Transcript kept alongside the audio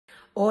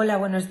Hola,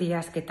 buenos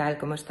días, ¿qué tal?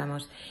 ¿Cómo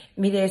estamos?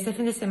 Mire, este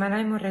fin de semana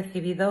hemos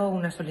recibido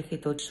una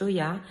solicitud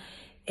suya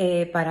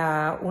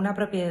para una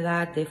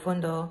propiedad de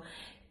fondo,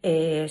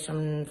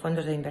 son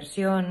fondos de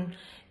inversión.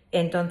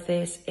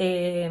 Entonces,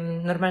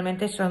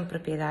 normalmente son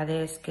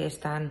propiedades que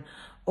están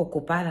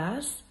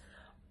ocupadas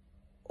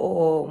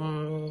o,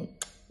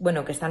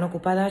 bueno, que están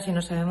ocupadas y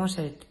no sabemos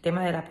el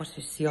tema de la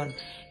posesión.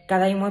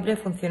 Cada inmueble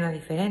funciona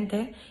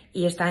diferente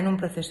y está en un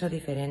proceso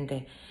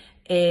diferente.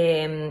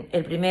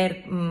 El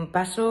primer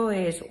paso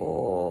es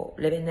o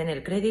le venden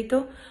el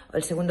crédito, o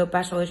el segundo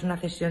paso es una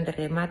cesión de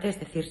remate, es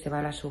decir, se va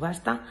a la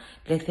subasta,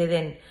 le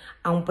ceden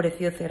a un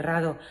precio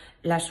cerrado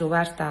la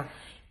subasta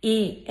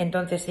y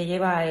entonces se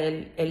lleva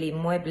el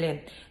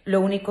inmueble. Lo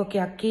único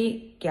que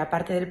aquí, que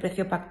aparte del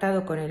precio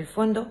pactado con el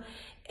fondo,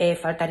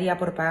 faltaría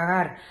por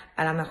pagar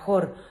a lo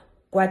mejor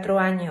 4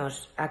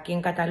 años, aquí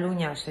en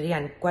Cataluña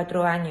serían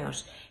 4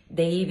 años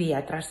de IBI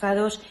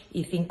atrasados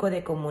y 5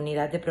 de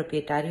comunidad de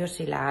propietarios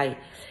si la hay.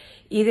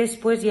 Y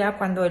después ya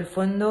cuando el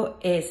fondo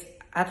es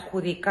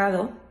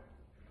adjudicado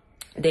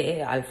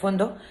al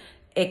fondo,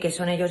 que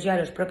son ellos ya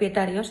los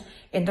propietarios,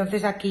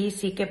 entonces aquí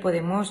sí que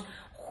podemos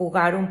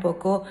jugar un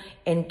poco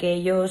en que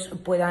ellos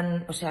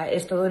puedan, o sea,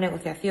 es todo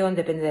negociación,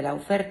 depende de la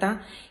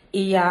oferta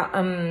y ya,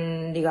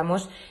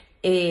 digamos,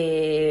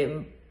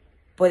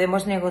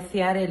 podemos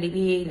negociar el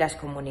IBI y las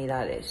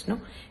comunidades,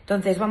 ¿no?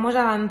 Entonces vamos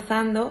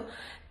avanzando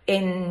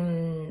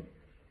en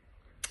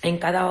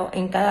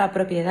cada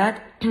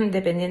propiedad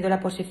dependiendo de la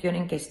posición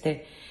en que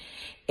esté.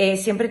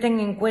 Siempre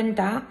ten en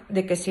cuenta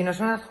de que si no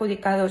son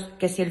adjudicados,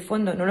 que si el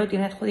fondo no lo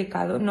tiene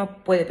adjudicado,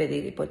 no puede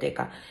pedir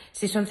hipoteca.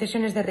 Si son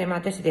cesiones de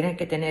remate, se tienen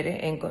que tener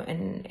en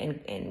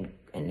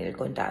el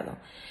contado,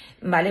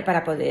 ¿vale?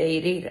 Para poder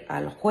ir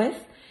al juez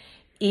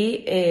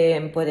y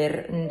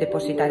poder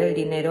depositar el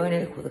dinero en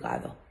el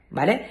juzgado,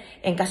 ¿vale?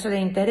 En caso de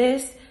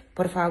interés,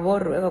 por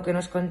favor, ruego que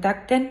nos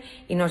contacten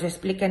y nos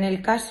expliquen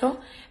el caso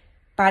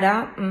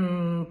para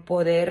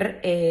poder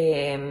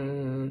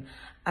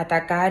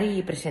atacar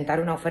y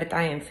presentar una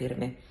oferta en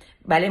firme.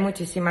 ¿Vale?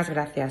 Muchísimas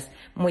gracias.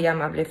 Muy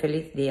amable.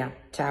 Feliz día.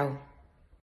 Chao.